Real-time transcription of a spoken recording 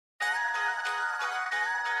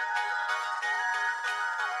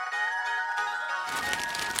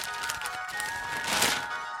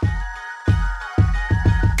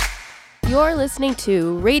You're listening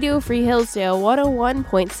to Radio Free Hillsdale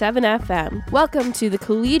 101.7 FM. Welcome to the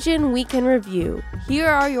Collegian Week in Review. Here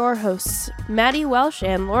are your hosts, Maddy, Welsh,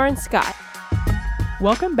 and Lauren Scott.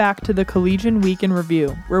 Welcome back to the Collegian Week in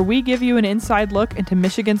Review, where we give you an inside look into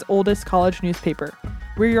Michigan's oldest college newspaper.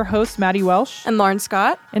 We're your hosts, Maddy Welsh and Lauren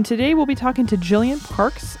Scott. And today we'll be talking to Jillian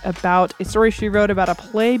Parks about a story she wrote about a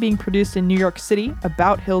play being produced in New York City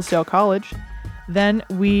about Hillsdale College. Then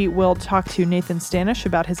we will talk to Nathan Stanish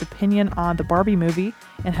about his opinion on the Barbie movie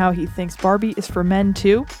and how he thinks Barbie is for men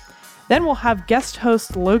too. Then we'll have guest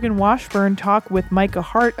host Logan Washburn talk with Micah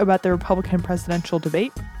Hart about the Republican presidential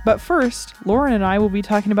debate. But first, Lauren and I will be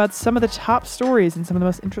talking about some of the top stories and some of the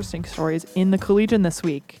most interesting stories in the Collegian this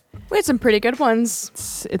week. We had some pretty good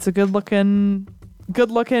ones. It's a good-looking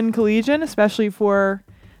Collegian, especially for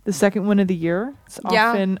the second one of the year. It's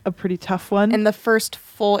often a pretty tough one. And the first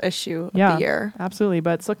full issue of the year. Absolutely,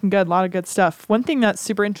 but it's looking good. A lot of good stuff. One thing that's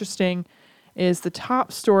super interesting is the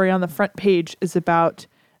top story on the front page is about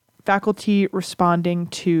faculty responding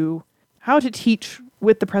to how to teach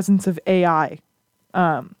with the presence of AI.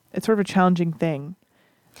 It's sort of a challenging thing.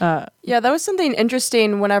 That was something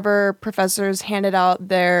interesting whenever professors handed out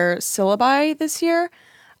their syllabi this year.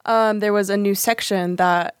 There was a new section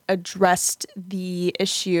that addressed the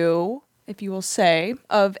issue, if you will say,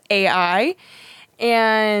 of AI.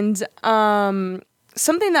 And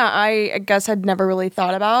something that I guess I'd never really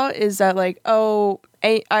thought about is that,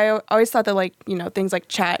 I always thought that, things like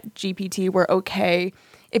Chat GPT were okay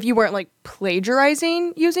if you weren't,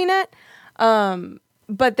 plagiarizing using it.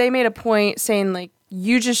 But they made a point saying,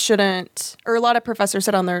 you just shouldn't, or a lot of professors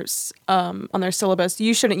said on their syllabus,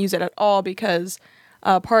 you shouldn't use it at all because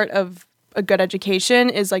part of a good education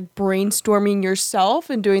is brainstorming yourself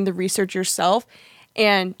and doing the research yourself.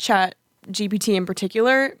 And Chat GPT in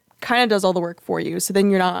particular kind of does all the work for you. So then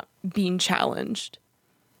you're not being challenged.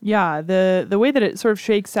 Yeah, the way that it sort of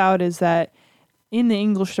shakes out is that in the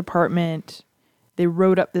English department, they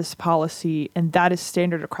wrote up this policy, and that is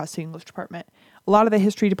standard across the English department. A lot of the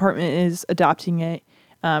history department is adopting it.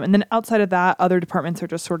 And then outside of that, other departments are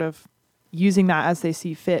just sort of using that as they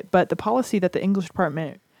see fit. But the policy that the English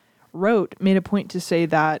department wrote made a point to say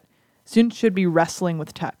that students should be wrestling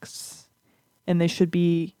with texts, and they should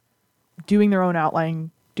be doing their own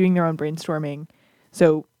outlining, doing their own brainstorming.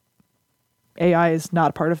 So AI is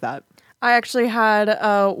not a part of that. I actually had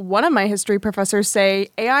one of my history professors say,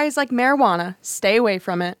 AI is like marijuana. Stay away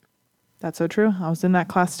from it. That's so true. I was in that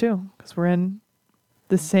class too, because we're in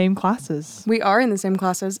the same classes. We are in the same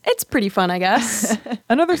classes. It's pretty fun, I guess.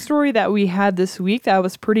 Another story that we had this week that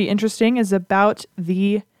was pretty interesting is about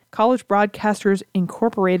the College Broadcasters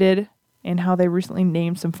Incorporated and how they recently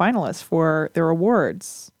named some finalists for their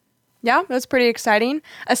awards. Yeah, that's pretty exciting.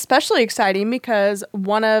 Especially exciting because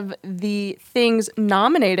one of the things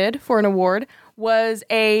nominated for an award was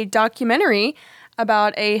a documentary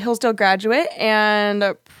about a Hillsdale graduate and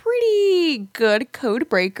a pretty good code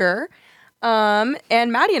breaker.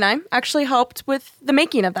 And Maddy and I actually helped with the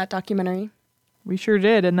making of that documentary. We sure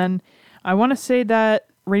did. And then I want to say that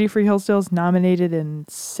Radio Free Hillsdale is nominated in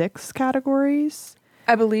 6 categories.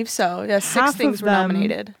 I believe so. Yeah, 6 things were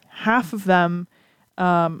nominated. Half of them,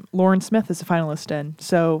 Lauren Smith is a finalist in.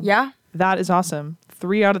 So yeah, that is awesome.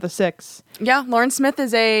 3 out of the 6. Yeah, Lauren Smith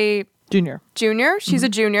is a junior. She's a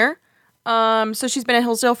junior. So she's been at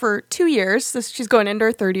Hillsdale for 2 years. So she's going into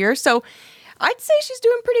her 3rd year. So I'd say she's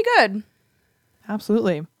doing pretty good.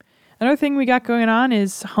 Absolutely. Another thing we got going on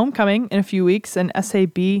is homecoming in a few weeks, and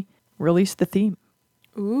SAB released the theme.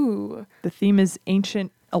 Ooh. The theme is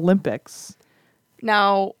Ancient Olympics.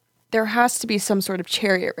 Now, there has to be some sort of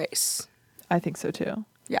chariot race. I think so too.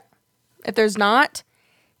 Yeah. If there's not,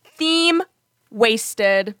 theme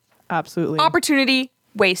wasted. Absolutely. Opportunity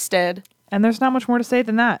wasted. And there's not much more to say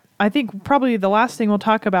than that. I think probably the last thing we'll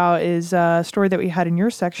talk about is a story that we had in your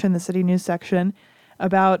section, the City News section,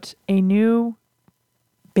 about a new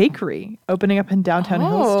bakery opening up in downtown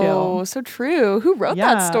Hillsdale. Oh, so true. Who wrote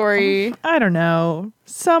that story? I don't know.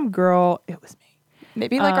 Some girl. It was me.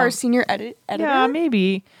 Maybe our senior editor? Yeah,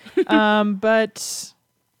 maybe. But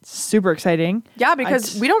super exciting. Yeah,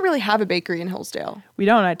 because we don't really have a bakery in Hillsdale. We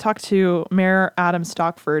don't. I talked to Mayor Adam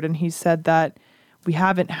Stockford, and he said that we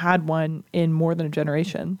haven't had one in more than a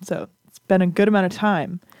generation. So it's been a good amount of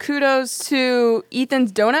time. Kudos to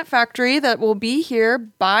Ethan's Donut Factory that will be here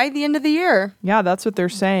by the end of the year. Yeah, that's what they're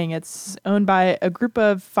saying. It's owned by a group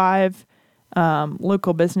of 5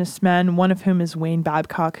 local businessmen, one of whom is Wayne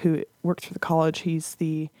Babcock, who works for the college. He's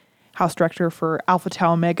the house director for Alpha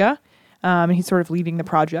Tau Omega, and he's sort of leading the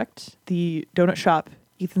project. The donut shop,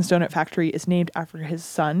 Ethan's Donut Factory, is named after his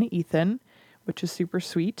son, Ethan, which is super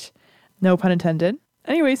sweet. No pun intended.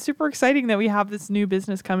 Anyway, super exciting that we have this new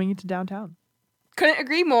business coming into downtown. Couldn't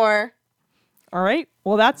agree more. All right.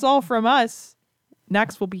 Well, that's all from us.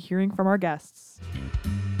 Next, we'll be hearing from our guests.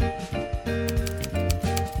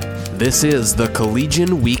 This is the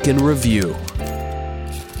Collegian Week in Review.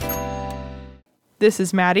 This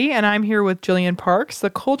is Maddy, and I'm here with Jillian Parks, the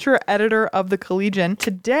culture editor of the Collegian.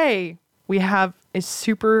 Today, we have a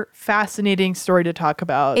super fascinating story to talk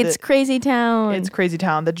about. It's Crazy Town. It's Crazy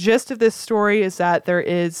Town. The gist of this story is that there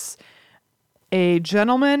is a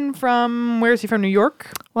gentleman from, where is he from, New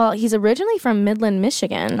York? Well, he's originally from Midland,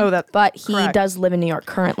 Michigan. Oh, that's but he correct. does live in New York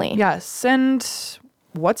currently. Yes, and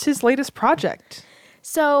what's his latest project?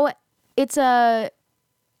 So it's a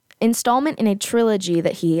installment in a trilogy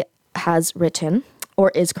that he has written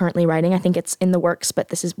or is currently writing. I think it's in the works, but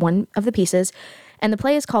this is one of the pieces. And the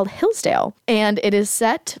play is called Hillsdale, and it is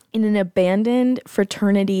set in an abandoned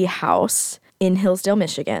fraternity house in Hillsdale,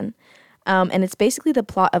 Michigan. And it's basically the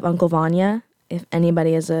plot of Uncle Vanya, if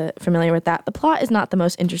anybody is familiar with that. The plot is not the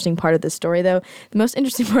most interesting part of the story, though. The most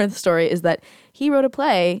interesting part of the story is that he wrote a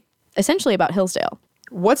play essentially about Hillsdale.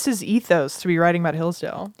 What's his ethos to be writing about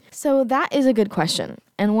Hillsdale? So that is a good question,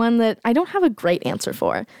 and one that I don't have a great answer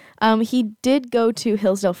for. He did go to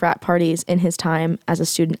Hillsdale frat parties in his time as a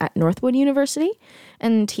student at Northwood University,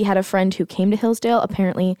 and he had a friend who came to Hillsdale.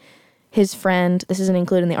 Apparently, his friend, this isn't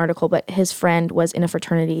included in the article, but his friend was in a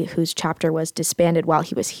fraternity whose chapter was disbanded while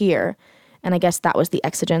he was here, and I guess that was the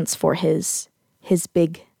exigence for his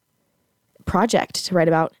big project to write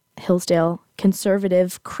about Hillsdale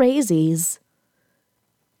conservative crazies.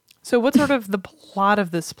 So what sort of the plot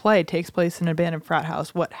of this play takes place in an abandoned frat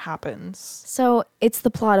house? What happens? So it's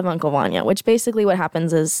the plot of Uncle Vanya, which basically what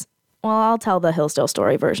happens is, well, I'll tell the Hillsdale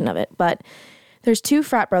story version of it, but there's two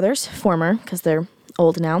frat brothers, former, because they're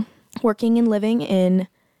old now, working and living in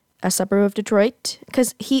a suburb of Detroit,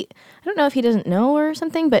 because I don't know if he doesn't know or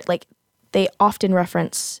something, but like they often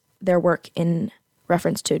reference their work in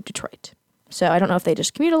reference to Detroit. So I don't know if they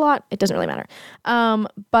just commute a lot. It doesn't really matter.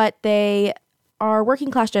 But they are working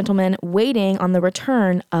class gentlemen waiting on the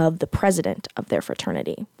return of the president of their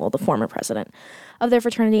fraternity. Well, the former president of their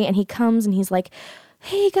fraternity. And he comes and he's like,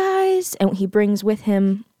 hey guys. And he brings with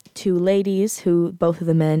him two ladies who both of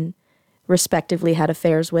the men respectively had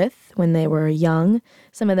affairs with when they were young.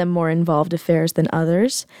 Some of them more involved affairs than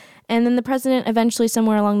others. And then the president eventually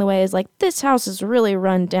somewhere along the way is like, this house is really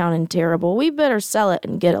run down and terrible. We better sell it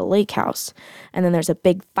and get a lake house. And then there's a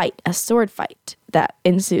big fight, a sword fight that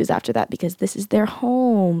ensues after that because this is their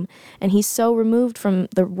home. And he's so removed from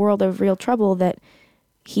the world of real trouble that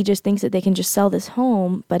he just thinks that they can just sell this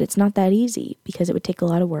home, but it's not that easy because it would take a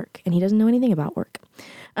lot of work. And he doesn't know anything about work.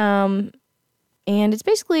 And it's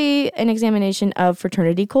basically an examination of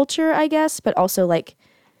fraternity culture, I guess, but also like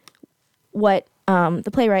what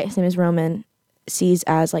the playwright, his name is Roman, sees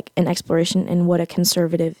as like an exploration in what a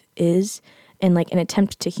conservative is and like an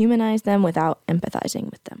attempt to humanize them without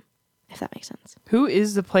empathizing with them, if that makes sense. Who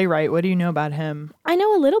is the playwright? What do you know about him? I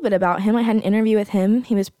know a little bit about him. I had an interview with him.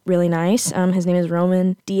 He was really nice. His name is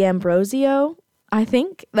Roman D'Ambrosio, I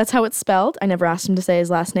think. That's how it's spelled. I never asked him to say his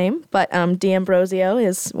last name, but D'Ambrosio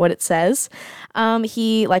is what it says.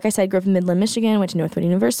 He, like I said, grew up in Midland, Michigan, went to Northwood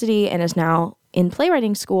University, and is now in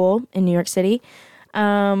playwriting school in New York City.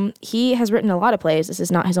 He has written a lot of plays. This is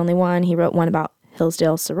not his only one. He wrote one about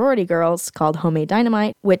Hillsdale sorority girls called Homemade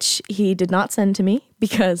Dynamite, which he did not send to me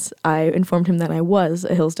because I informed him that I was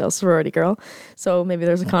a Hillsdale sorority girl. So maybe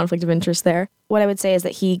there's a conflict of interest there. What I would say is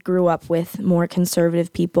that he grew up with more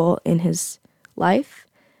conservative people in his life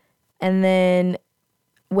and then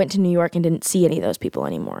went to New York and didn't see any of those people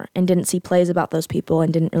anymore and didn't see plays about those people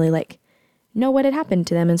and didn't really like know what had happened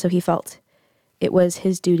to them. And so he felt it was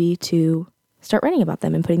his duty to start writing about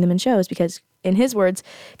them and putting them in shows because, in his words,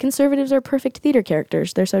 conservatives are perfect theater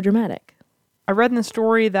characters. They're so dramatic. I read in the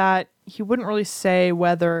story that he wouldn't really say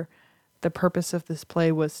whether the purpose of this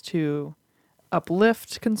play was to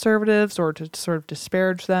uplift conservatives or to sort of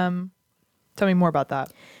disparage them. Tell me more about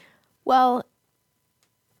that. Well,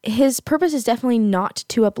 his purpose is definitely not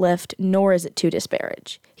to uplift, nor is it to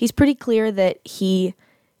disparage. He's pretty clear that he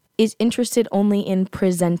is interested only in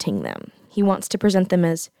presenting them. He wants to present them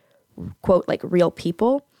as, quote, like real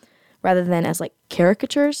people, rather than as like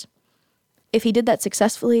caricatures. If he did that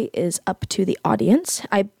successfully is up to the audience.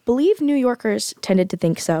 I believe New Yorkers tended to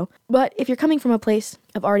think so. But if you're coming from a place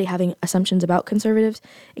of already having assumptions about conservatives,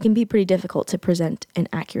 it can be pretty difficult to present an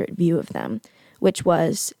accurate view of them, which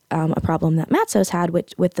was a problem that Matsos had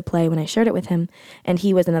with the play when I shared it with him. And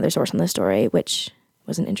he was another source on the story, which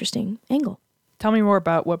was an interesting angle. Tell me more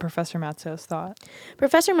about what Professor Matsos thought.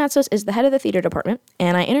 Professor Matsos is the head of the theater department,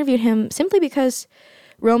 and I interviewed him simply because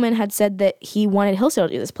Roman had said that he wanted Hillsdale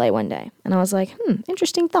to do this play one day. And I was like,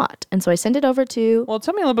 interesting thought. And so I sent it over to... Well,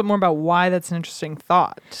 tell me a little bit more about why that's an interesting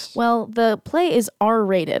thought. Well, the play is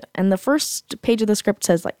R-rated. And the first page of the script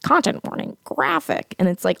says, like, content warning, graphic. And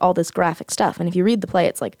it's, like, all this graphic stuff. And if you read the play,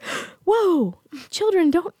 it's like, whoa,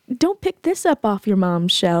 children, don't pick this up off your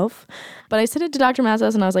mom's shelf. But I sent it to Dr.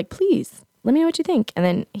 Mazos, and I was like, please, let me know what you think. And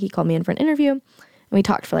then he called me in for an interview. And we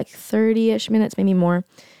talked for, like, 30-ish minutes, maybe more.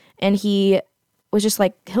 And he... was just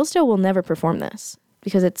like, Hillsdale will never perform this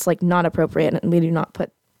because it's like not appropriate and we do not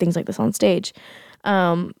put things like this on stage.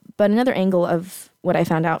 But another angle of what I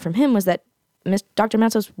found out from him was that Dr.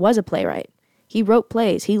 Matzos was a playwright. He wrote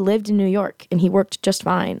plays. He lived in New York and he worked just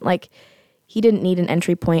fine. Like, he didn't need an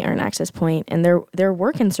entry point or an access point. And there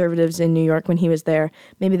were conservatives in New York when he was there.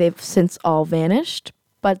 Maybe they've since all vanished,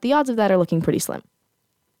 but the odds of that are looking pretty slim.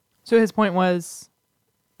 So his point was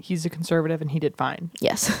he's a conservative and he did fine.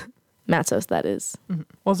 Yes. Matzos, that is. Mm-hmm.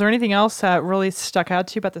 Well, is there anything else that really stuck out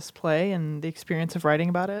to you about this play and the experience of writing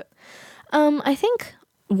about it? I think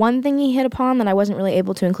one thing he hit upon that I wasn't really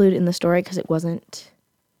able to include in the story because it wasn't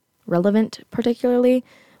relevant particularly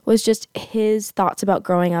was just his thoughts about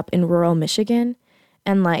growing up in rural Michigan.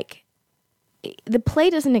 And like, the play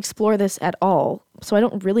doesn't explore this at all, so I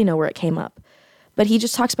don't really know where it came up. But he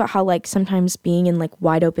just talks about how like sometimes being in like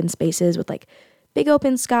wide open spaces with like big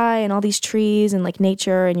open sky and all these trees and like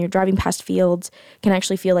nature and you're driving past fields can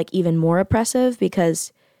actually feel like even more oppressive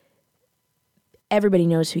because everybody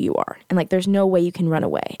knows who you are. And like there's no way you can run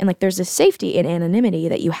away. And like there's this safety and anonymity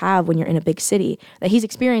that you have when you're in a big city that he's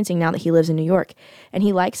experiencing now that he lives in New York. And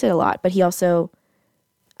he likes it a lot, but he also,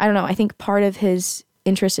 I don't know, I think part of his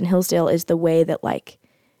interest in Hillsdale is the way that like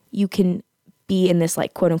you can be in this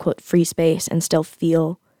like quote unquote free space and still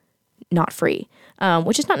feel not free.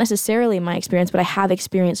 Which is not necessarily my experience, but I have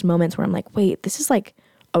experienced moments where I'm like, wait, this is like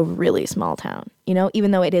a really small town, you know,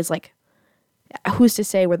 even though it is like, who's to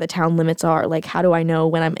say where the town limits are? Like, how do I know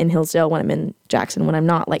when I'm in Hillsdale, when I'm in Jackson, when I'm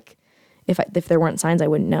not? Like, if there weren't signs, I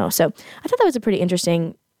wouldn't know. So I thought that was a pretty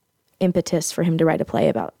interesting impetus for him to write a play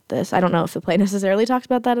about this. I don't know if the play necessarily talks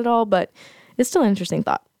about that at all, but it's still an interesting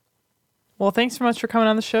thought. Well, thanks so much for coming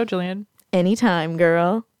on the show, Jillian. Anytime,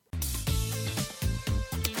 girl.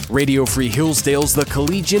 Radio Free Hillsdale's The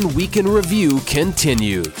Collegian Week in Review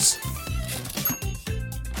continues.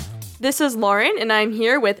 This is Lauren, and I'm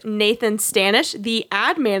here with Nathan Stanish, the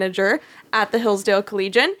ad manager at the Hillsdale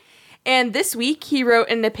Collegian. And this week, he wrote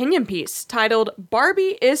an opinion piece titled,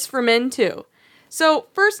 Barbie is for Men Too. So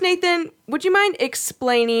first, Nathan, would you mind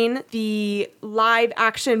explaining the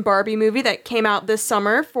live-action Barbie movie that came out this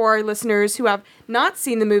summer for our listeners who have not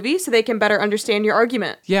seen the movie so they can better understand your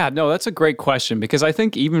argument? Yeah, no, that's a great question because I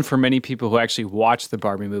think even for many people who actually watched the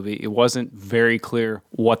Barbie movie, it wasn't very clear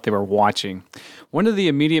what they were watching. One of the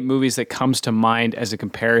immediate movies that comes to mind as a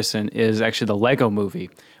comparison is actually the Lego movie,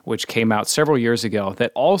 which came out several years ago,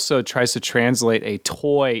 that also tries to translate a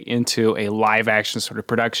toy into a live-action sort of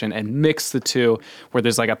production and mix the two, where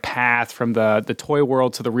there's like a path from the toy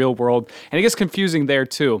world to the real world, and it gets confusing there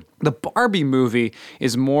too. The Barbie movie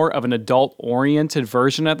is more of an adult-oriented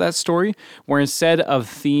version of that story, where instead of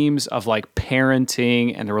themes of like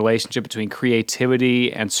parenting and the relationship between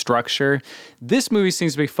creativity and structure, this movie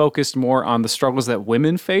seems to be focused more on the struggles that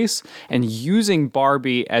women face and using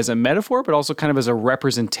Barbie as a metaphor, but also kind of as a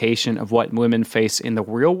representation of what women face in the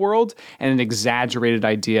real world and an exaggerated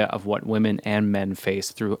idea of what women and men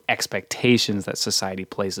face through expectations that society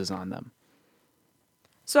places on them.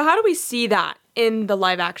 So how do we see that in the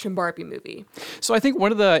live-action Barbie movie? So I think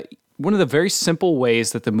one of the very simple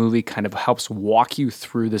ways that the movie kind of helps walk you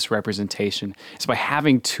through this representation is by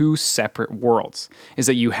having two separate worlds. Is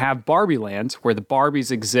that you have Barbie Land, where the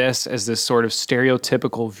Barbies exist as this sort of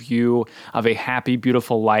stereotypical view of a happy,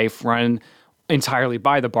 beautiful life run entirely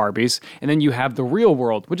by the Barbies. And then you have the real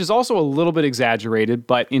world, which is also a little bit exaggerated,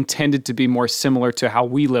 but intended to be more similar to how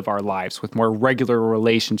we live our lives with more regular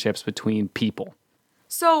relationships between people.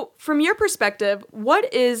 So from your perspective,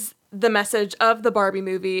 what is the message of the Barbie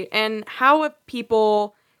movie and how have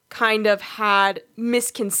people kind of had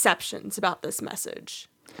misconceptions about this message?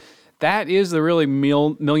 That is the really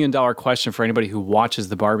million-dollar question for anybody who watches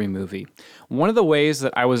the Barbie movie. One of the ways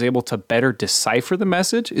that I was able to better decipher the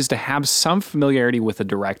message is to have some familiarity with the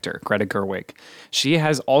director, Greta Gerwig. She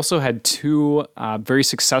has also had two very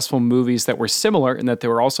successful movies that were similar in that they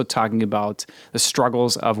were also talking about the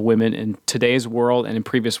struggles of women in today's world and in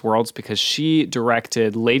previous worlds, because she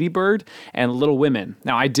directed Lady Bird and Little Women.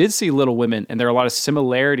 Now, I did see Little Women, and there are a lot of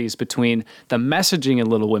similarities between the messaging in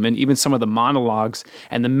Little Women, even some of the monologues,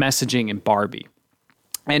 and the messaging in Barbie.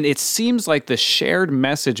 And it seems like the shared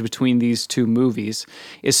message between these two movies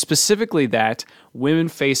is specifically that women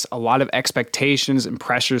face a lot of expectations and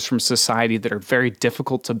pressures from society that are very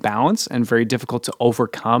difficult to balance and very difficult to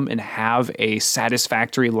overcome and have a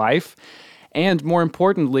satisfactory life. And more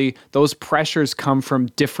importantly, those pressures come from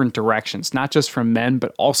different directions, not just from men,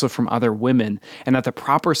 but also from other women. And that the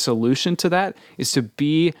proper solution to that is to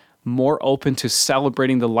be more open to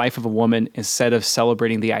celebrating the life of a woman instead of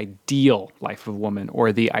celebrating the ideal life of a woman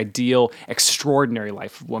or the ideal extraordinary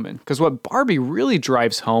life of a woman. Because what Barbie really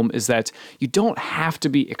drives home is that you don't have to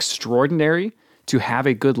be extraordinary to have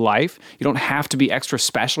a good life. You don't have to be extra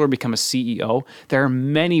special or become a CEO. There are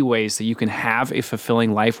many ways that you can have a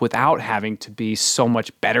fulfilling life without having to be so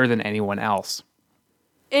much better than anyone else.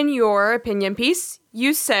 In your opinion piece,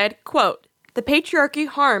 you said, quote, "The patriarchy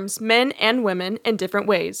harms men and women in different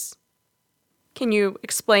ways." Can you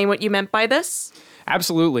explain what you meant by this?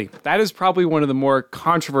 Absolutely. That is probably one of the more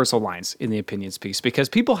controversial lines in the opinions piece because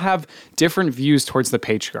people have different views towards the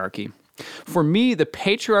patriarchy. For me, the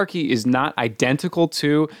patriarchy is not identical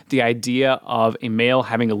to the idea of a male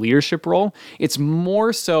having a leadership role. It's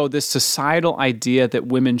more so this societal idea that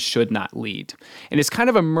women should not lead. And it's kind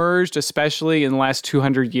of emerged, especially in the last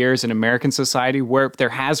 200 years in American society, where there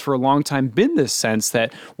has for a long time been this sense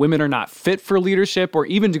that women are not fit for leadership, or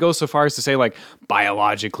even to go so far as to say like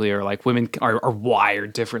biologically, or like women are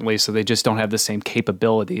wired differently, so they just don't have the same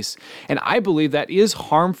capabilities. And I believe that is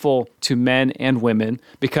harmful to men and women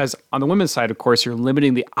because on the women's side, of course, you're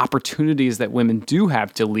limiting the opportunities that women do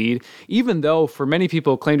have to lead, even though for many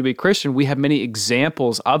people who claim to be Christian, we have many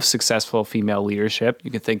examples of successful female leadership.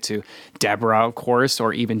 You can think to Deborah, of course,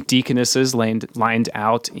 or even deaconesses lined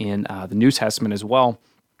out in the New Testament as well.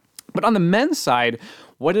 But on the men's side,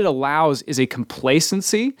 what it allows is a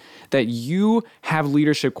complacency that you have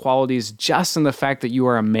leadership qualities just in the fact that you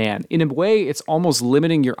are a man. In a way, it's almost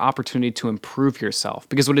limiting your opportunity to improve yourself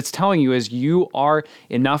because what it's telling you is you are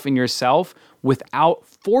enough in yourself without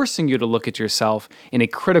forcing you to look at yourself in a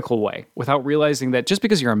critical way, without realizing that just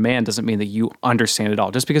because you're a man doesn't mean that you understand it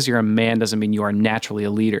all. Just because you're a man doesn't mean you are naturally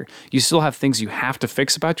a leader. You still have things you have to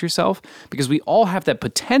fix about yourself because we all have that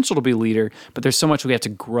potential to be a leader, but there's so much we have to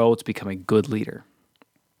grow to become a good leader.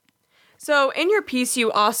 So in your piece,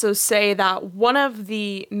 you also say that one of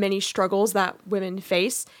the many struggles that women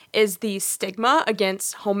face is the stigma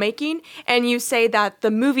against homemaking, and you say that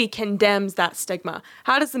the movie condemns that stigma.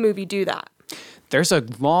 How does the movie do that? There's a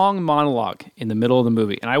long monologue in the middle of the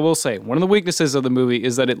movie. And I will say, one of the weaknesses of the movie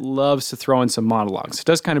is that it loves to throw in some monologues. It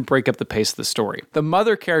does kind of break up the pace of the story. The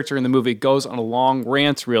mother character in the movie goes on a long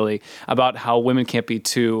rant, really, about how women can't be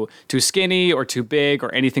too skinny or too big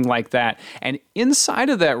or anything like that. And inside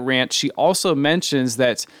of that rant, she also mentions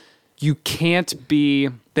that you can't be,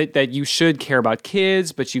 that you should care about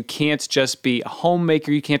kids, but you can't just be a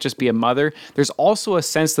homemaker. You can't just be a mother. There's also a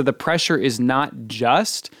sense that the pressure is not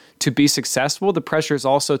just to be successful. The pressure is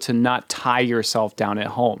also to not tie yourself down at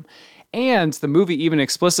home. And the movie even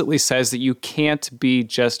explicitly says that you can't be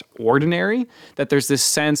just ordinary, that there's this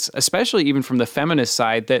sense, especially even from the feminist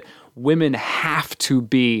side, that women have to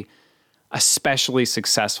be especially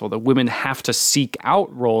successful, that women have to seek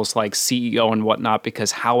out roles like CEO and whatnot,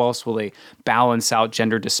 because how else will they balance out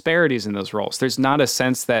gender disparities in those roles? There's not a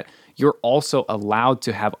sense that you're also allowed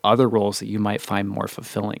to have other roles that you might find more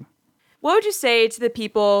fulfilling. What would you say to the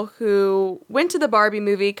people who went to the Barbie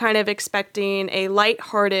movie kind of expecting a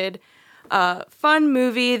lighthearted, fun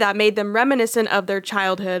movie that made them reminiscent of their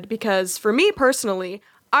childhood? Because for me personally,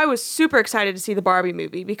 I was super excited to see the Barbie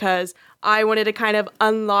movie because I wanted to kind of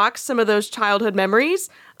unlock some of those childhood memories.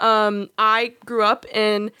 I grew up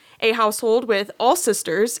in a household with all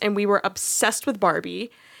sisters, and we were obsessed with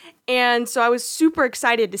Barbie. And so I was super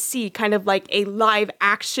excited to see kind of like a live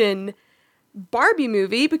action Barbie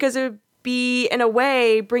movie because it would be, in a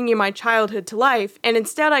way, bringing my childhood to life. And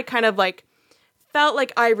instead, I kind of like felt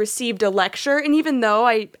like I received a lecture. And even though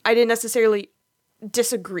I didn't necessarily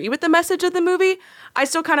disagree with the message of the movie, I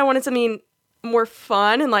still kind of wanted something more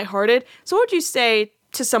fun and lighthearted. So what would you say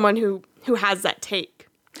to someone who has that take?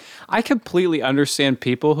 I completely understand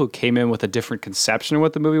people who came in with a different conception of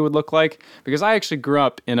what the movie would look like, because I actually grew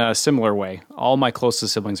up in a similar way. All my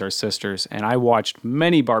closest siblings are sisters, and I watched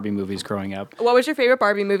many Barbie movies growing up. What was your favorite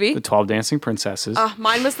Barbie movie? The 12 Dancing Princesses.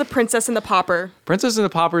 Mine was The Princess and the Pauper. Princess and the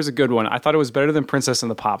Pauper is a good one. I thought it was better than Princess and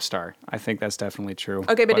the Pop Star. I think that's definitely true.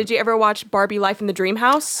 Okay, but did you ever watch Barbie Life in the Dream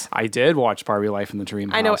House? I did watch Barbie Life in the Dream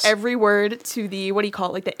House. I know every word to the, what do you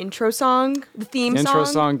call it, like the intro song? The theme song? The intro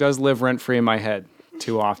song does live rent-free in my head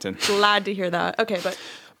too often. Glad to hear that. Okay,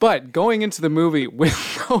 But going into the movie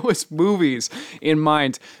with those movies in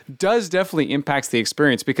mind does definitely impact the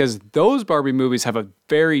experience because those Barbie movies have a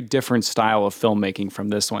very different style of filmmaking from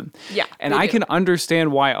this one. Yeah, and they I do. can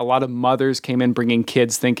understand why a lot of mothers came in bringing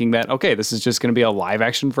kids thinking that, okay, this is just going to be a live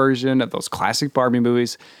action version of those classic Barbie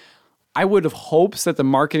movies. I would have hopes that the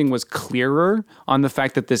marketing was clearer on the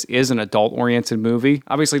fact that this is an adult-oriented movie.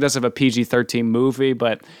 Obviously, it does have a PG-13 movie,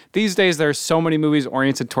 but these days there are so many movies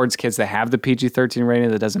oriented towards kids that have the PG-13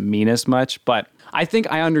 rating that doesn't mean as much. But I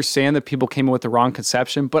think I understand that people came in with the wrong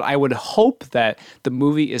conception, but I would hope that the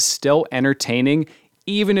movie is still entertaining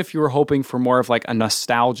even if you were hoping for more of like a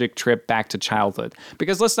nostalgic trip back to childhood.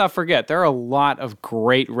 Because let's not forget, there are a lot of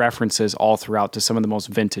great references all throughout to some of the most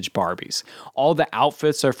vintage Barbies. All the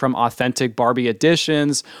outfits are from authentic Barbie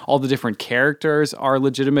editions. All the different characters are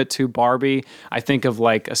legitimate to Barbie. I think of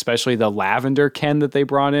like, especially the lavender Ken that they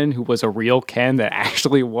brought in, who was a real Ken that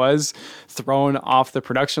actually was thrown off the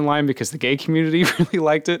production line because the gay community really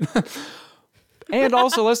liked it. And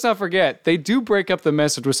also, let's not forget, they do break up the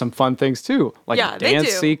message with some fun things too. Like Yeah, a they dance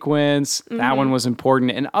do. sequence, that one was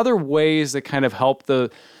important. And other ways that kind of help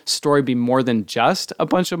the story be more than just a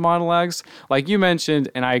bunch of monologues. Like you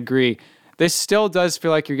mentioned, and I agree, this still does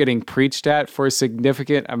feel like you're getting preached at for a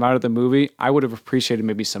significant amount of the movie. I would have appreciated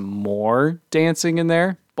maybe some more dancing in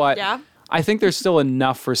there. But Yeah. I think there's still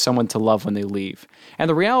enough for someone to love when they leave. And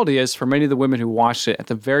the reality is, for many of the women who watched it, at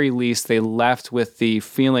the very least, they left with the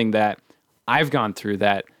feeling that I've gone through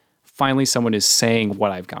that. Finally, someone is saying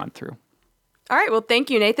what I've gone through. All right. Well, thank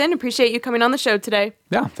you, Nathan. Appreciate you coming on the show today.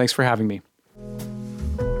 Yeah, thanks for having me.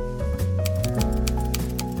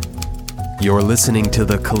 You're listening to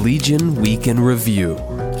the Collegian Week in Review.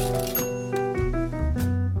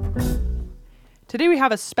 Today we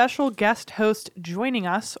have a special guest host joining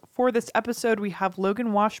us. For this episode, we have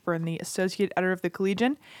Logan Washburn, the associate editor of the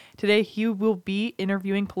Collegian. Today he will be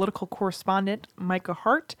interviewing political correspondent Micah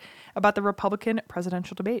Hart about the Republican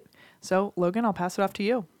presidential debate. So, Logan, I'll pass it off to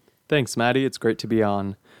you. Thanks, Maddy. It's great to be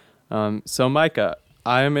on. So, Micah,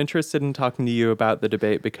 I am interested in talking to you about the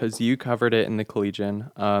debate because you covered it in the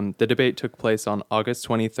Collegian. The debate took place on August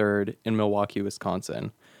 23rd in Milwaukee,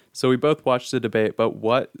 Wisconsin. So we both watched the debate, but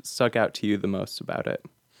what stuck out to you the most about it?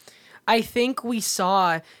 I think we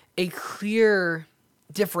saw a clear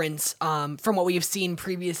difference from what we've seen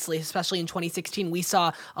previously, especially in 2016. We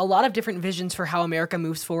saw a lot of different visions for how America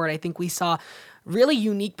moves forward. I think we saw really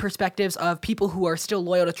unique perspectives of people who are still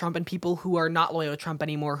loyal to Trump and people who are not loyal to Trump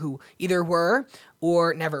anymore, who either were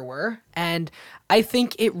or never were. And I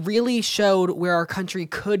think it really showed where our country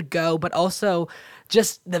could go, but also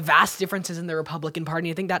just the vast differences in the Republican Party.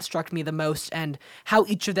 I think that struck me the most, and how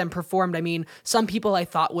each of them performed. I mean, some people I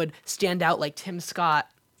thought would stand out, like Tim Scott,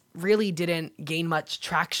 really didn't gain much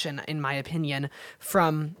traction, in my opinion,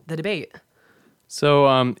 from the debate.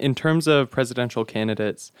 So in terms of presidential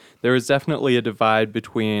candidates, there was definitely a divide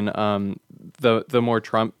between the more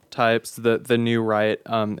Trump types, the new right,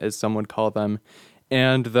 as some would call them,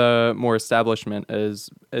 and the more establishment as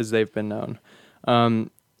they've been known.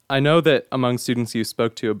 I know that among students you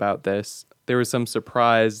spoke to about this, there was some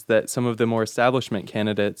surprise that some of the more establishment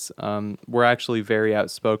candidates were actually very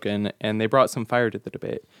outspoken, and they brought some fire to the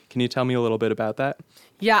debate. Can you tell me a little bit about that?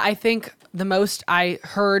 Yeah, I think the most I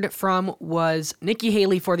heard from was Nikki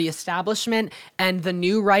Haley for the establishment, and the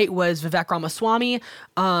new right was Vivek Ramaswamy.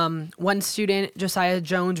 One student, Josiah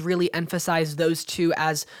Jones, really emphasized those two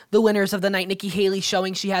as the winners of the night. Nikki Haley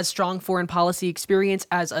showing she has strong foreign policy experience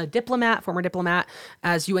as a diplomat, former diplomat,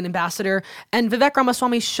 as UN ambassador, and Vivek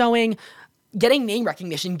Ramaswamy showing getting name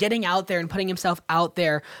recognition, getting out there and putting himself out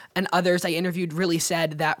there. And others I interviewed really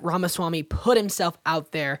said that Ramaswamy put himself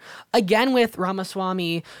out there. Again, with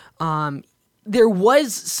Ramaswamy, there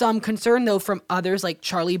was some concern, though, from others like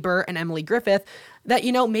Charlie Burr and Emily Griffith that,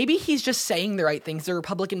 maybe he's just saying the right things, the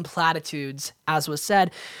Republican platitudes, as was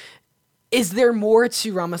said. Is there more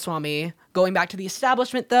to Ramaswamy? Going back to the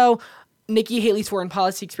establishment, though, Nikki Haley's foreign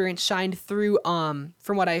policy experience shined through, from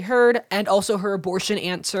what I heard, and also her abortion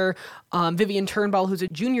answer. Vivian Turnbull, who's a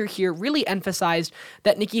junior here, really emphasized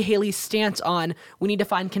that Nikki Haley's stance on we need to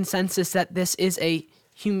find consensus that this is a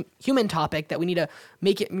human topic, that we need to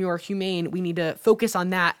make it more humane, we need to focus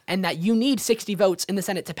on that, and that you need 60 votes in the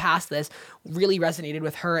Senate to pass this, really resonated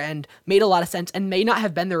with her and made a lot of sense, and may not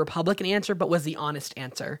have been the Republican answer, but was the honest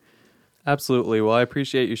answer. Absolutely. Well, I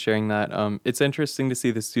appreciate you sharing that. It's interesting to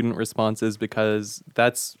see the student responses because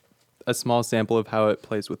that's a small sample of how it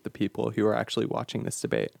plays with the people who are actually watching this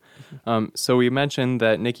debate. So we mentioned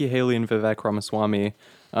that Nikki Haley and Vivek Ramaswamy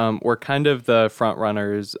were kind of the front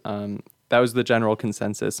runners. That was the general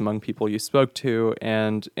consensus among people you spoke to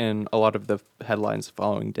and in a lot of the headlines the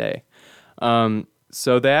following day.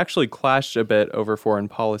 So they actually clashed a bit over foreign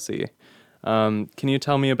policy. Can you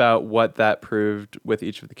tell me about what that proved with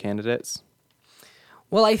each of the candidates?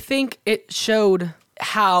 Well, I think it showed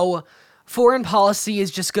how foreign policy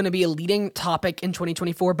is just going to be a leading topic in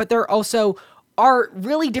 2024, but there also are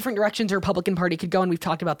really different directions the Republican Party could go, and we've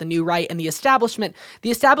talked about the new right and the establishment. The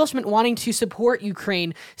establishment wanting to support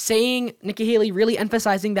Ukraine, saying, Nikki Haley really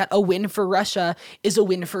emphasizing that a win for Russia is a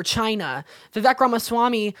win for China. Vivek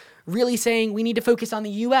Ramaswamy really saying we need to focus on the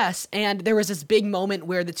U.S., and there was this big moment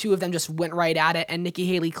where the two of them just went right at it, and Nikki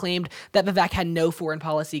Haley claimed that Vivek had no foreign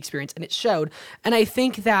policy experience, and it showed. And I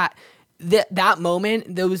think that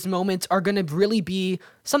those moments are going to really be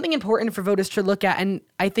something important for voters to look at. And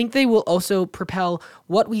I think they will also propel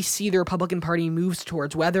what we see the Republican Party moves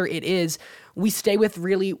towards, whether it is we stay with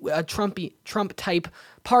really a Trump type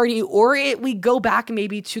party, or we go back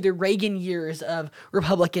maybe to the Reagan years of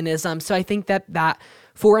Republicanism. So I think that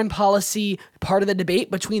foreign policy part of the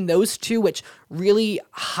debate between those two, which really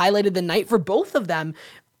highlighted the night for both of them,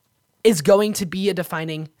 is going to be a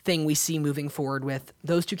defining thing we see moving forward with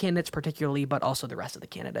those two candidates particularly, but also the rest of the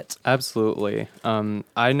candidates. Absolutely.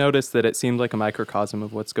 I noticed that it seemed like a microcosm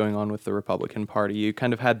of what's going on with the Republican Party. You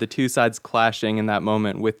kind of had the two sides clashing in that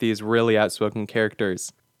moment with these really outspoken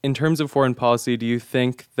characters. In terms of foreign policy, do you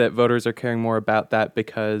think that voters are caring more about that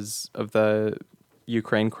because of the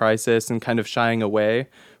Ukraine crisis and kind of shying away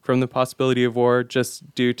from the possibility of war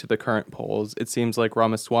just due to the current polls? It seems like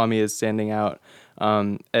Ramaswamy is standing out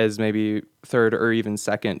as maybe third or even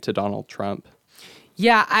second to Donald Trump.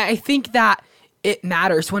 Yeah, I think that it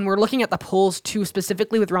matters when we're looking at the polls too,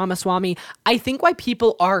 specifically with Ramaswamy. I think why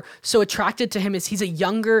people are so attracted to him is he's a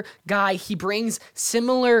younger guy. He brings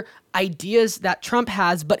similar ideas that Trump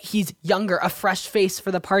has, but he's younger, a fresh face for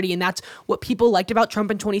the party. And that's what people liked about Trump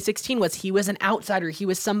in 2016 was he was an outsider. He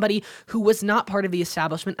was somebody who was not part of the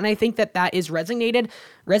establishment. And I think that is resonating.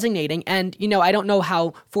 And, I don't know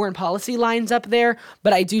how foreign policy lines up there,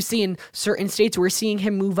 but I do see in certain states we're seeing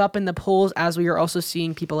him move up in the polls, as we are also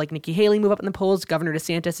seeing people like Nikki Haley move up in the polls. Governor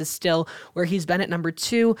DeSantis is still where he's been at number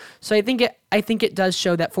 2. So I think it does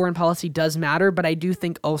show that foreign policy does matter, but I do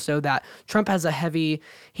think also that Trump has a heavy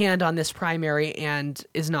hand on this primary and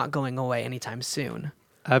is not going away anytime soon.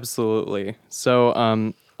 Absolutely. So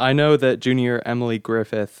I know that junior Emily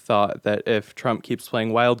Griffith thought that if Trump keeps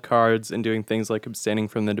playing wild cards and doing things like abstaining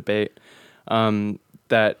from the debate,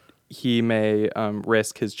 that he may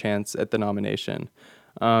risk his chance at the nomination.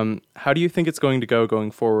 How do you think it's going to go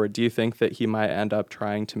going forward? Do you think that he might end up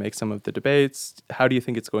trying to make some of the debates? How do you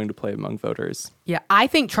think it's going to play among voters? Yeah, I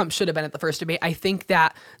think Trump should have been at the first debate. I think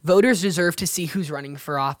that voters deserve to see who's running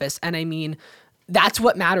for office. And I mean, that's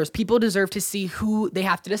what matters. People deserve to see who they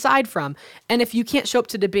have to decide from. And if you can't show up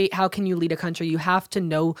to debate, how can you lead a country? You have to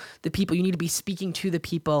know the people. You need to be speaking to the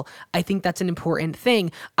people. I think that's an important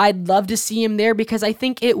thing. I'd love to see him there because I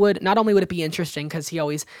think it would, not only would it be interesting because he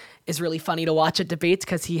always is really funny to watch at debates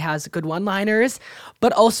because he has good one-liners,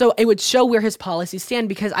 but also it would show where his policies stand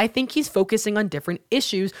because I think he's focusing on different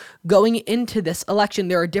issues going into this election.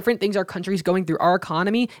 There are different things our country's going through. Our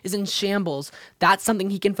economy is in shambles. That's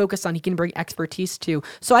something he can focus on. He can bring expertise to.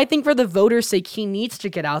 So I think for the voters' sake, he needs to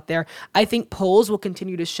get out there. I think polls will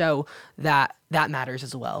continue to show that matters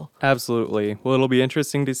as well. Absolutely. Well, it'll be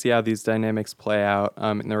interesting to see how these dynamics play out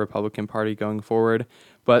in the Republican Party going forward.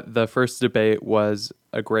 But the first debate was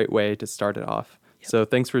a great way to start it off. Yep. So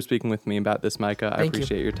thanks for speaking with me about this, Micah. I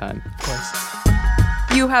appreciate your time. Of course.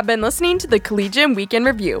 You have been listening to the Collegian Weekend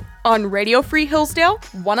Review on Radio Free Hillsdale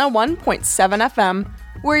 101.7 FM.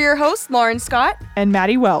 We're your hosts, Lauren Scott and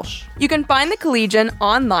Maddy Welsh. You can find the Collegian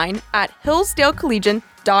online at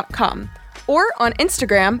hillsdalecollegian.com or on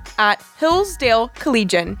Instagram at Hillsdale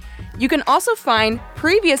Collegian. You can also find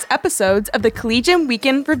previous episodes of the Collegian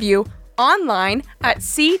Weekend Review online at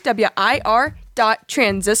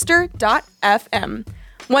cwir.transistor.fm.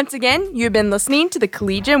 Once again, you've been listening to the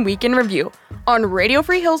Collegian Weekend Review on Radio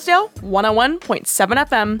Free Hillsdale 101.7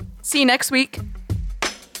 FM. See you next week.